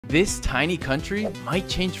This tiny country might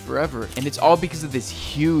change forever, and it's all because of this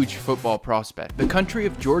huge football prospect. The country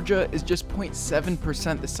of Georgia is just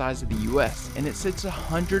 0.7% the size of the US, and it sits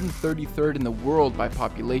 133rd in the world by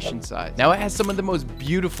population size. Now, it has some of the most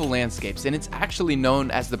beautiful landscapes, and it's actually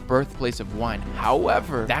known as the birthplace of wine.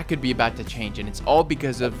 However, that could be about to change, and it's all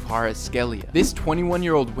because of Kvaratskhelia. This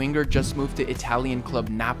 21-year-old winger just moved to Italian club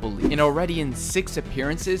Napoli, and already in 6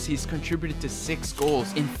 appearances, he's contributed to 6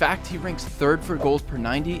 goals. In fact, he ranks 3rd for goals per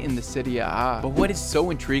 90 in the Serie A. But what is so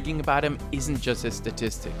intriguing about him isn't just his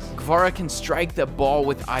statistics. Kvara can strike the ball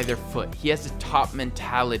with either foot. He has a top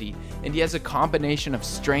mentality, and he has a combination of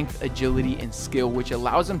strength, agility, and skill, which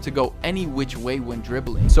allows him to go any which way when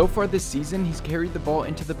dribbling. So far this season, he's carried the ball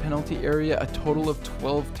into the penalty area a total of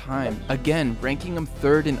 12 times, again ranking him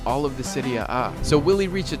 3rd in all of the Serie A. So will he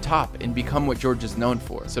reach the top and become what Georgia's known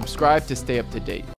for? Subscribe to stay up to date.